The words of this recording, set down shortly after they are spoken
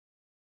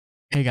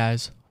Hey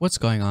guys, what's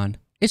going on?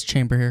 It's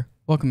Chamber here.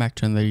 Welcome back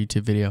to another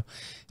YouTube video.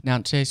 Now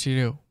in today's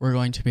video, we're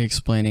going to be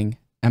explaining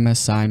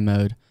MSI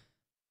mode,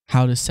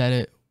 how to set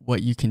it,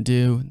 what you can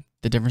do,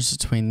 the difference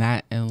between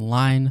that and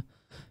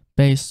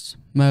line-based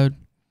mode.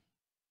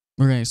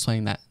 We're going to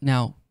explain that.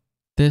 Now,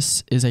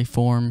 this is a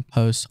forum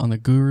post on the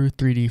Guru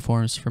 3D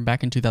forums from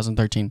back in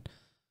 2013.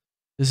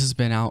 This has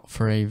been out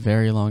for a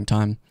very long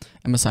time.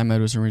 MSI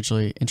mode was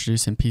originally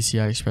introduced in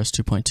PCI Express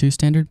 2.2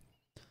 standard.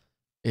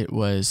 It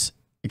was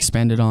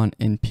expanded on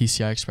in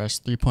PCI Express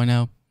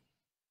 3.0.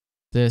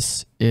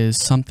 This is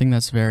something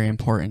that's very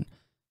important.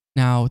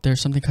 Now,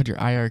 there's something called your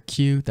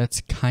IRQ.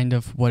 That's kind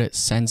of what it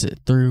sends it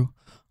through.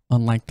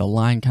 Unlike the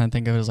line, kind of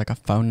think of it as like a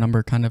phone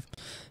number, kind of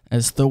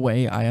as the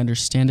way I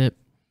understand it.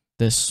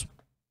 This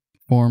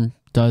form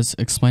does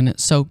explain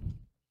it. So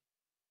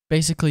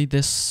basically,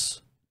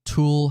 this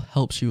tool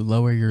helps you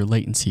lower your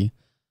latency.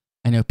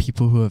 I know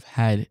people who have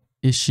had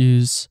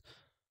issues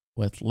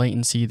with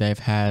latency. They've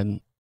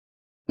had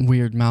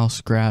weird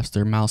mouse graphs,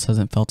 their mouse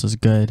hasn't felt as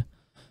good,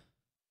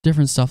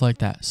 different stuff like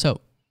that.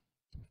 So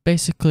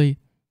basically,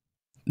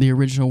 the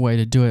original way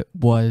to do it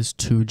was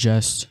to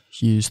just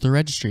use the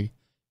registry.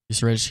 Use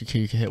the registry key.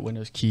 You can hit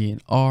Windows key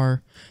and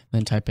R,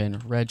 then type in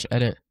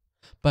regedit,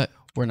 but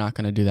we're not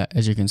going to do that.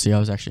 As you can see, I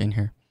was actually in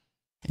here,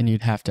 and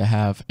you'd have to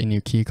have a new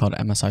key called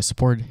MSI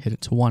support, hit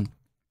it to 1.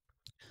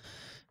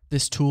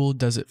 This tool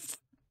does it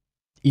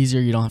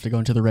easier. You don't have to go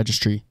into the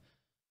registry.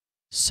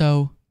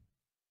 So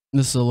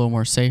this is a little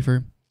more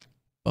safer.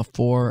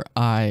 Before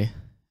I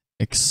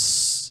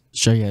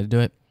show you how to do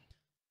it,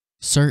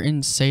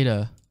 certain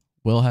SATA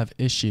will have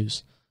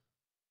issues.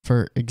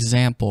 For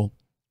example,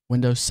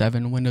 Windows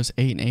 7, Windows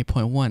 8, and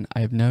 8.1, I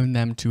have known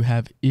them to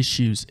have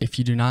issues if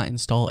you do not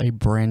install a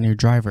brand new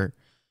driver.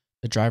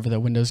 The driver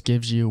that Windows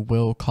gives you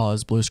will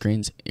cause blue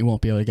screens. You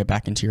won't be able to get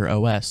back into your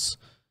OS.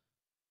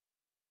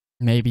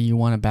 Maybe you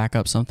want to back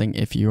up something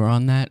if you're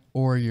on that,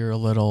 or you're a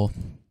little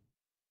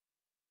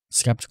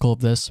skeptical of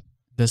this.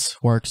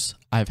 This works.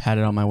 I've had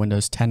it on my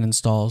Windows 10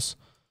 installs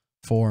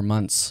for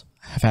months.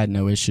 I've had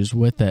no issues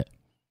with it.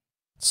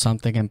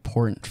 Something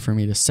important for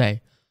me to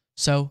say.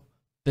 So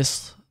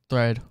this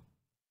thread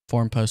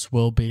forum post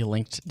will be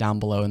linked down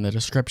below in the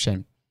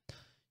description.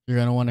 You're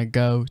going to want to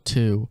go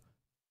to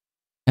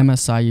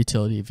MSI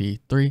Utility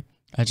V3.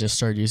 I just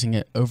started using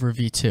it over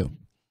V2. You're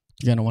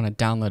going to want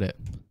to download it.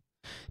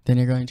 Then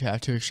you're going to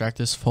have to extract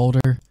this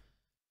folder,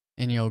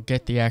 and you'll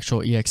get the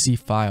actual exe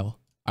file.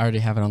 I already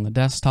have it on the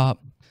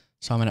desktop,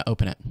 so I'm going to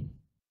open it.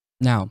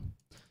 Now,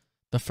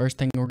 the first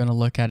thing we're going to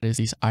look at is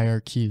these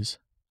IRQs.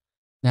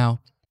 Now,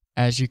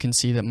 as you can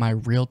see that my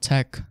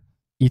Realtek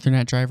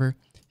Ethernet driver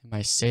and my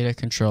SATA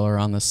controller are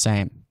on the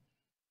same.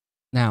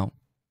 Now,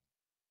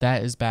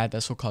 that is bad.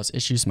 This will cause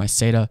issues. My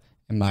SATA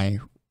and my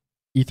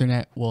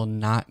Ethernet will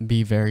not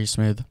be very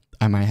smooth.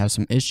 I might have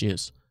some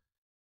issues.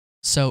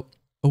 So,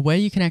 a way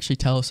you can actually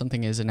tell if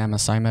something is in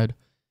MSI mode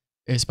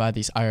is by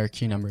these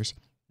IRQ numbers.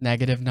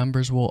 Negative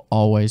numbers will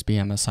always be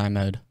MSI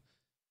mode.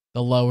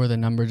 The lower the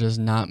number does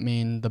not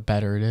mean the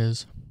better it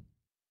is.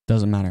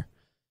 Doesn't matter.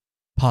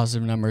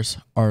 Positive numbers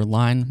are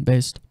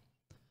line-based.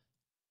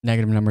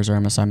 Negative numbers are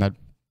MSI mode.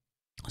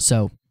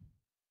 So,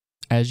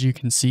 as you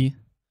can see,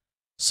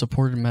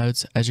 supported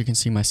modes, as you can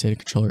see, my SATA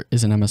controller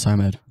is in MSI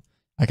mode.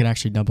 I could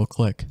actually double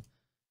click,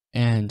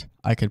 and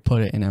I could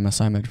put it in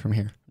MSI mode from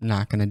here.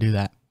 Not going to do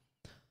that.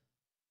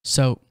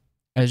 So,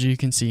 as you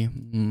can see,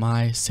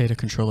 my SATA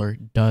controller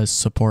does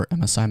support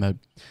MSI mode.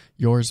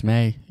 Yours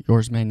may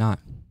not.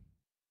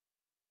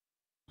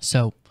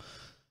 So,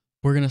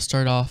 we're going to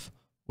start off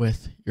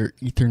with your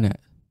Ethernet.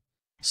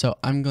 So,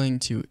 I'm going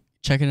to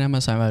check in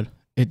MSI mode.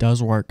 It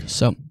does work.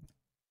 So,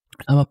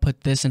 I'm going to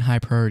put this in high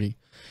priority.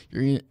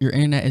 Your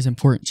internet is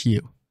important to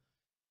you.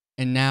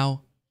 And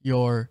now,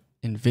 your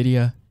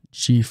NVIDIA,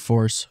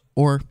 GeForce,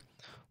 or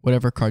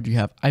whatever card you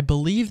have. I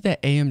believe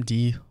that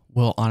AMD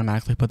will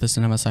automatically put this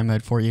in MSI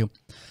mode for you.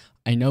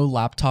 I know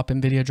laptop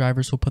NVIDIA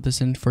drivers will put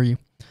this in for you,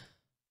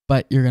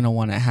 but you're going to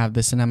want to have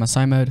this in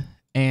MSI mode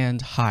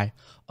and high.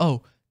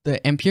 Oh,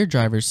 the Ampere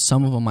drivers,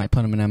 some of them might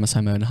put them in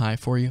MSI mode and high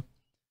for you.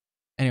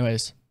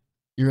 Anyways,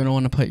 you're going to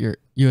want to put your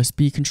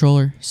USB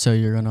controller, so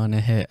you're going to want to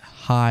hit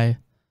high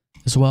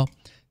as well.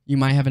 You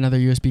might have another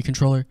USB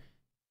controller.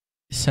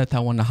 Set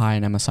that one to high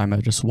in MSI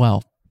mode as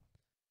well.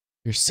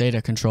 Your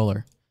SATA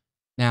controller.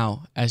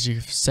 Now, as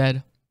you've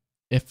said,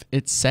 if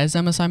it says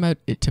MSI mode,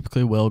 it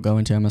typically will go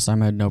into MSI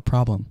mode, no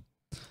problem.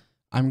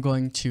 I'm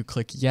going to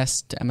click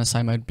yes to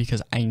MSI mode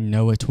because I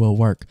know it will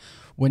work.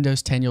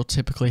 Windows 10, you'll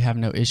typically have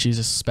no issues,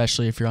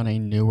 especially if you're on a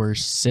newer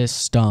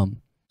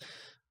system.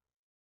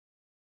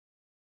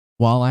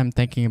 While I'm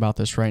thinking about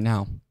this right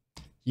now,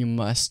 you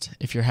must,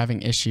 if you're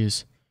having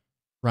issues,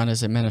 run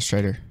as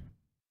administrator.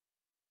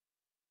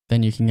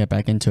 Then you can get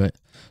back into it.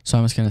 So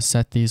I'm just going to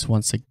set these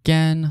once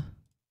again.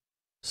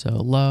 So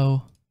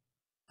low,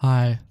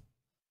 high,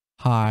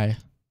 high,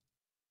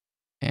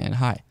 and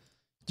high.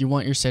 You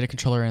want your SATA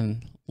controller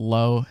in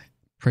low.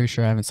 Pretty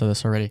sure I haven't said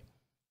this already.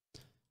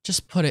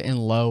 Just put it in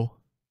low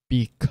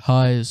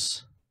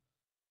because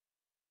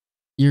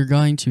you're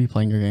going to be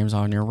playing your games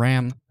on your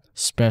RAM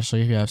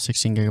especially if you have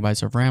 16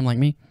 gigabytes of RAM like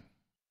me,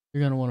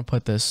 you're going to want to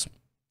put this.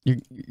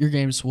 Your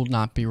games will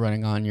not be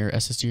running on your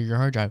SSD or your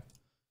hard drive.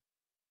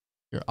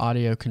 Your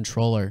audio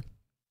controller.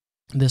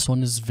 This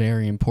one is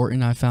very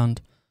important, I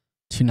found,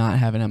 to not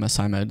have an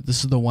MSI mode.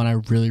 This is the one I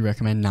really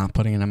recommend not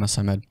putting in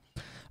MSI mode.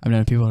 I've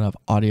known people that have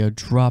audio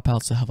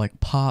dropouts that have like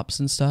pops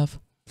and stuff.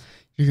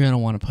 You're going to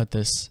want to put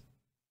this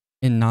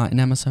in not in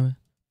MSI mode,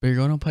 but you're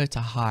going to put it to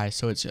high,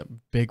 so it's a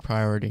big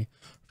priority.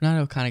 If not,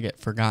 it'll kind of get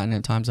forgotten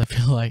at times, I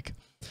feel like.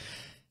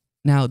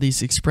 Now,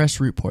 these express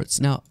root ports.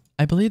 Now,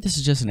 I believe this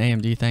is just an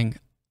AMD thing.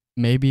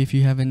 Maybe if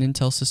you have an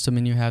Intel system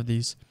and you have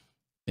these,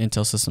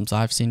 Intel systems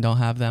I've seen don't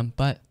have them,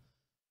 but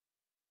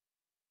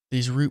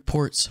these root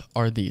ports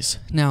are these.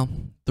 Now,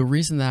 the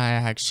reason that I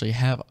actually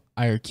have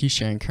IRQ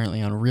sharing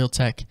currently on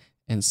Realtek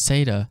and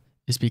SATA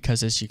is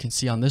because, as you can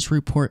see on this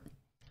root port,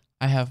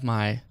 I have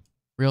my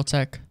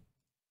Realtek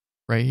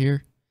right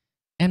here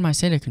and my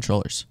SATA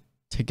controllers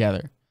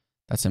together.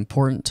 That's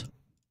important.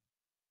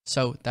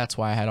 So that's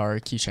why I had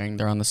IRQ sharing.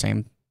 They're on the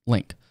same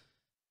link.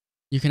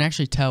 You can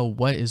actually tell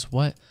what is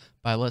what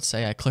by, let's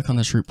say I click on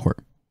this root port.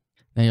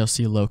 Then you'll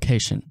see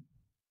location.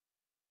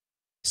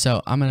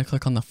 So I'm going to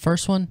click on the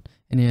first one,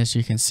 and as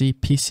you can see,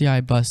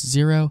 PCI bus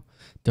 0,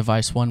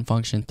 device 1,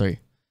 function 3.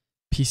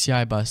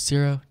 PCI bus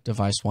 0,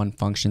 device 1,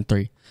 function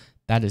 3.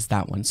 That is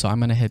that one. So I'm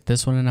going to hit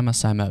this one in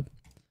MSI mode.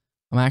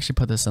 I'm going to actually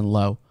put this in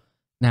low.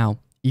 Now,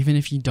 even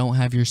if you don't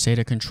have your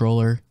SATA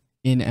controller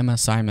in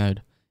MSI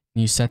mode,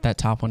 and you set that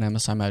top one in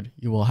MSI mode,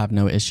 you will have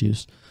no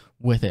issues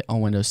with it.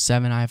 On Windows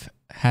 7, I've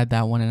had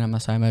that one in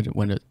MSI mode.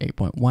 Windows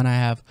 8.1 I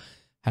have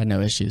had no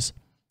issues.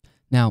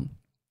 Now,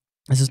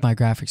 this is my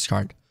graphics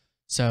card.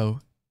 So,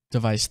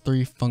 device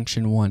 3,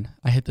 function 1.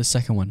 I hit the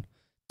second one.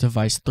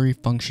 Device 3,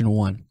 function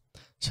 1.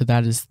 So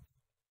that is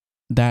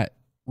that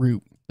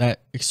root,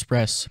 that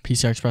express,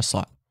 PCI Express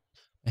slot.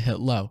 I hit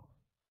low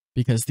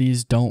because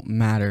these don't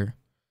matter.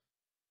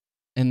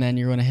 And then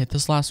you're going to hit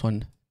this last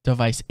one.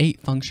 Device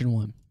 8, function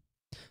 1.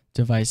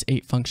 Device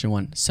 8, function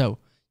 1. So,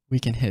 we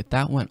can hit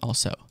that one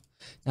also.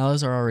 Now,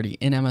 those are already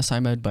in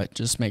MSI mode, but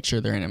just make sure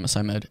they're in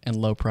MSI mode and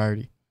low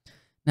priority.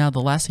 Now,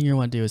 the last thing you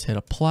want to do is hit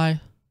apply,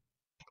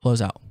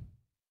 close out.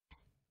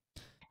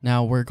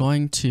 Now, we're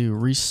going to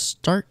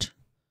restart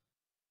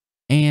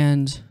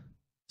and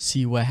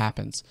see what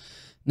happens.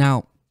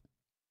 Now,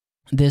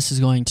 this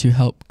is going to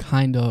help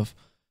kind of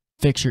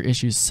fix your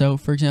issues. So,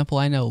 for example,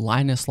 I know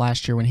Linus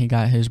last year when he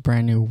got his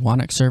brand new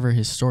Wanix server,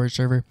 his storage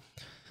server,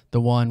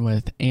 the one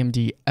with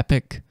AMD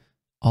Epic,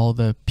 all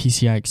the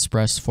PCI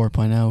Express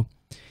 4.0,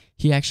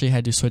 he actually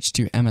had to switch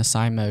to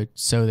MSI mode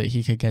so that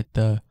he could get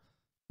the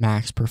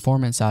max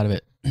performance out of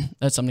it.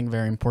 That's something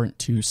very important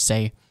to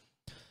say.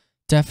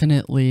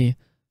 Definitely,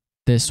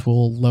 this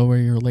will lower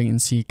your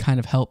latency, kind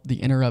of help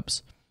the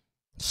interrupts.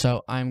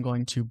 So I'm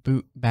going to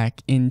boot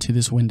back into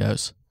this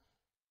Windows.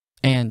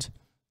 And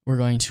we're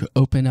going to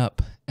open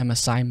up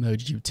MSI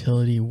mode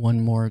utility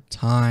one more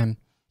time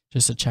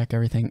just to check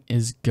everything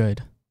is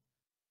good.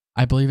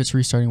 I believe it's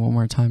restarting one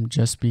more time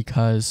just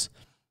because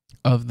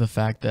of the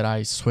fact that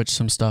I switched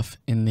some stuff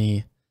in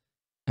the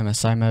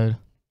MSI mode.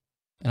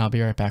 And I'll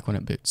be right back when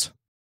it boots.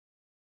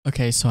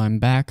 Okay, so I'm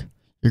back.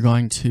 You're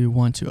going to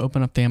want to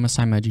open up the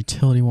MSI mode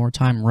utility one more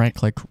time, right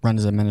click, run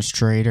as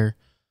administrator.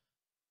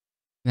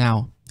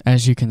 Now,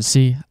 as you can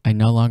see, I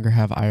no longer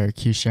have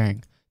IRQ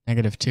sharing.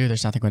 -2,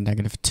 there's nothing with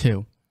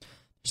 -2.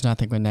 There's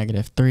nothing with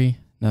 -3,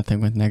 nothing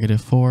with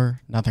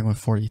 -4, nothing with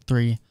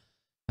 43,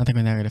 nothing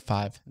with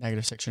 -5,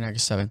 -6, or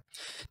 -7.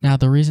 Now,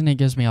 the reason it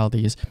gives me all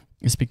these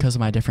is because of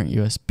my different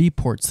USB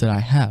ports that I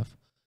have.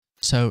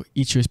 So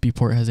each USB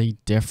port has a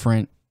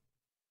different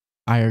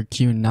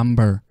IRQ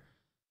number.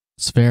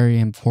 It's very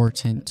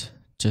important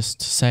just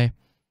to say.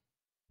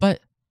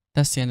 But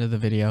that's the end of the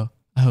video.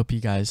 I hope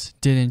you guys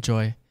did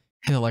enjoy.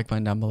 Hit the like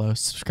button down below.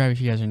 Subscribe if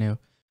you guys are new.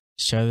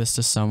 Share this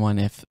to someone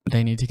if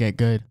they need to get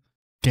good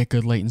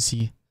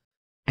latency.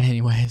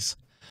 Anyways,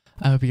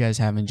 I hope you guys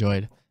have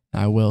enjoyed.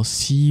 I will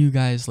see you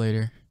guys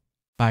later.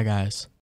 Bye, guys.